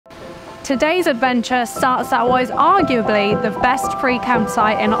Today's adventure starts at what is arguably the best free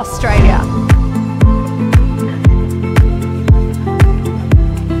campsite in Australia.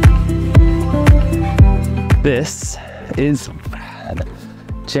 This is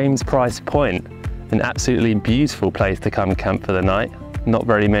James Price Point, an absolutely beautiful place to come camp for the night. Not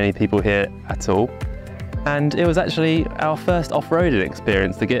very many people here at all. And it was actually our first off-roading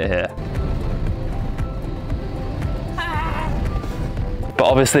experience to get here. But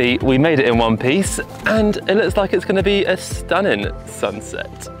obviously we made it in one piece and it looks like it's going to be a stunning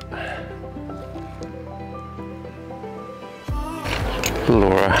sunset.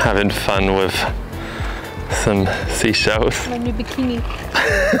 Laura having fun with some seashells. My new bikini.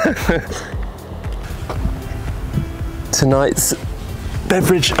 Tonight's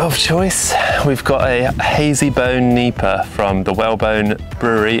beverage of choice, we've got a hazy bone Nipa from the Whalebone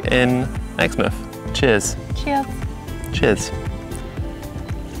Brewery in Exmouth. Cheers. Cheers. Cheers.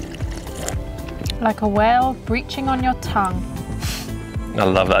 Like a whale breaching on your tongue. I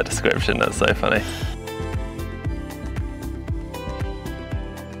love that description, that's so funny.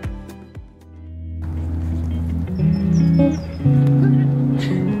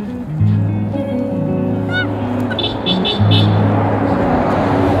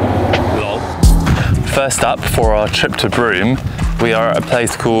 First up for our trip to Broome, we are at a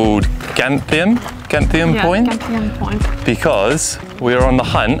place called Gantheum Point. Gantheum Point. Because we are on the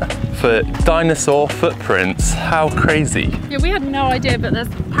hunt for dinosaur footprints. How crazy. Yeah, we had no idea, but there's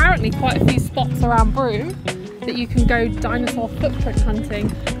apparently quite a few spots around Broome that you can go dinosaur footprint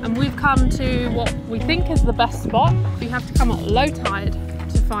hunting. And we've come to what we think is the best spot. We have to come at low tide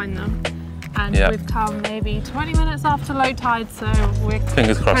to find them. And we've come maybe 20 minutes after low tide, so we're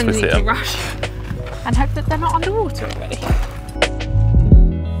fingers crossed we see them. Rush and hope that they're not underwater already.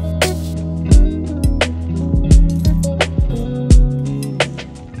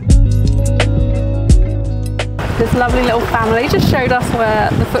 This lovely little family just showed us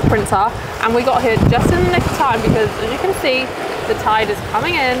where the footprints are, and we got here just in the nick of time because, as you can see, the tide is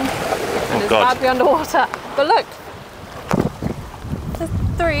coming in and it's about to be underwater. But look, there's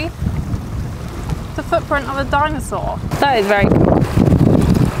three. The footprint of a dinosaur. That is very cool.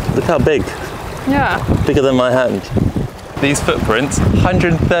 Look how big. Yeah. Bigger than my hand. These footprints,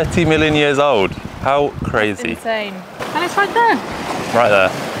 130 million years old. How crazy. Insane. And it's right there. Right there.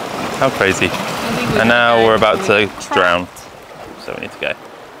 How crazy. And now we're about to drown. So we need to go.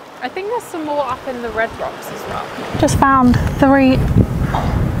 I think there's some more up in the red rocks as well. Just found 3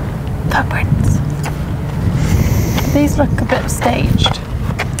 footprints. These look a bit staged.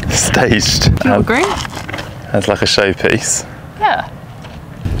 Staged? Do you agree? As like a showpiece. Yeah.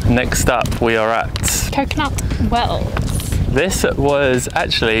 Next up we are at Coconut Wells. This was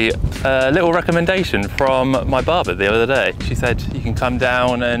actually a little recommendation from my barber the other day. She said you can come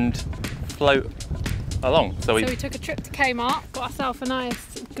down and float along. So we took a trip to Kmart, got ourselves a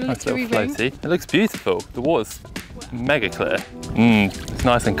nice glittery ring. It looks beautiful. The water's mega clear. It's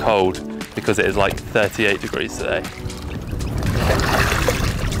nice and cold because it is like 38 degrees today.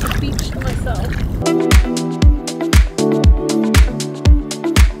 Beach myself.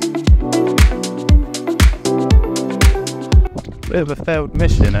 Bit of a failed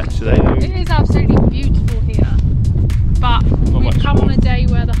mission actually. It is absolutely beautiful here, but we've come on a day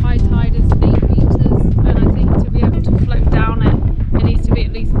where the high tide is 8 meters, and I think to be able to float down it needs to be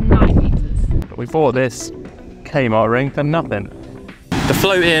at least 9 meters. But we bought this Kmart ring for nothing. The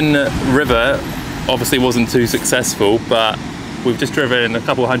floating river obviously wasn't too successful, but we've just driven a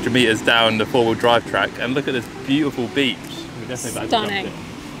couple 100 meters down the 4-wheel drive track and look at this beautiful beach. We're definitely about to jump in.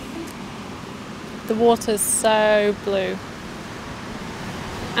 The water's so blue.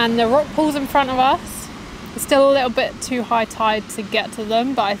 And the rock pools in front of us, it's still a little bit too high tide to get to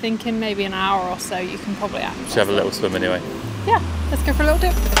them, but I think in maybe an hour or so you can probably access Should have a little swim anyway. Yeah, let's go for a little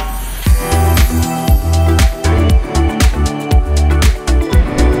dip.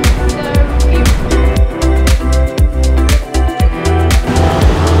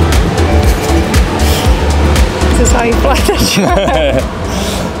 This is how you fly the drone.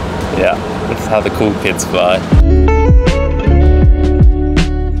 Yeah, this is how the cool kids fly.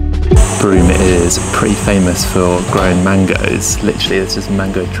 Broome is pretty famous for growing mangoes. Literally there's just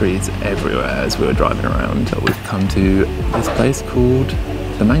mango trees everywhere as we were driving around. But we've come to this place called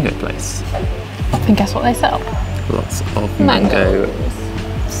the Mango Place. And guess what they sell? Lots of mango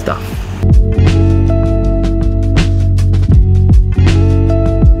stuff.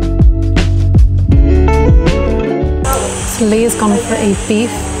 So Leah's gone for a beef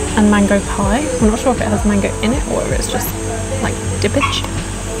and mango pie. I'm not sure if it has mango in it or if it's just like dippage.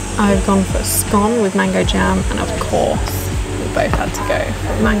 I've gone for a scone with mango jam and of course both had to go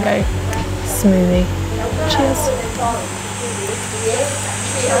for mango smoothie. Cheers.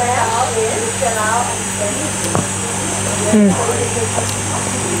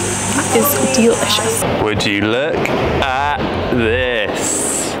 That is delicious. Would you look at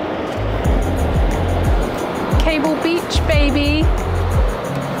this? Cable Beach, baby.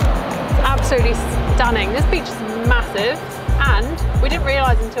 It's absolutely stunning. This beach is massive, and we didn't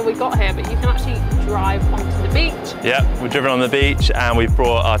realise until we got here, but you can actually drive onto the beach. Yep, we've driven on the beach and we've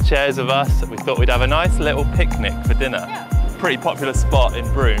brought our chairs with us. We thought we'd have a nice little picnic for dinner. Yeah. Pretty popular spot in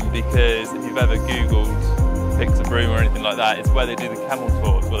Broome, because if you've ever Googled pics of Broome or anything like that, it's where they do the camel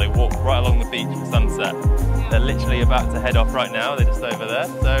tours, where they walk right along the beach for sunset. Yeah. They're literally about to head off right now, they're just over there,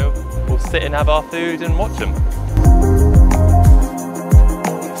 so we'll sit and have our food and watch them.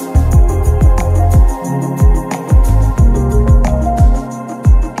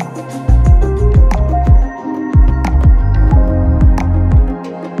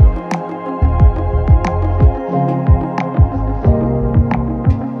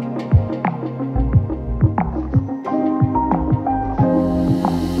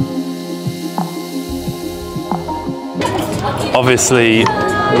 Obviously,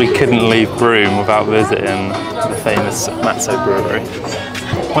 we couldn't leave Broome without visiting the famous Matso Brewery.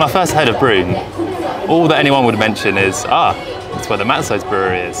 When I first heard of Broome, all that anyone would mention is, that's where the Matso's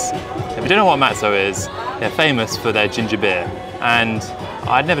brewery is. If you don't know what Matso is, they're famous for their ginger beer. And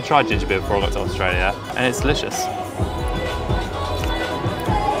I'd never tried ginger beer before I got to Australia, and it's delicious.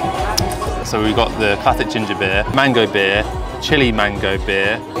 So we've got the classic ginger beer, mango beer, chili mango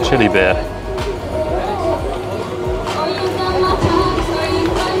beer, chili beer.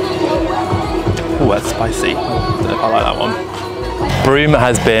 Oh, that's spicy. I don't know if I like that one. Broome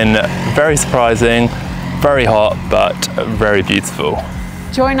has been very surprising, very hot, but very beautiful.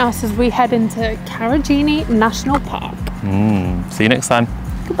 Join us as we head into Karijini National Park. See you next time.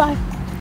 Goodbye.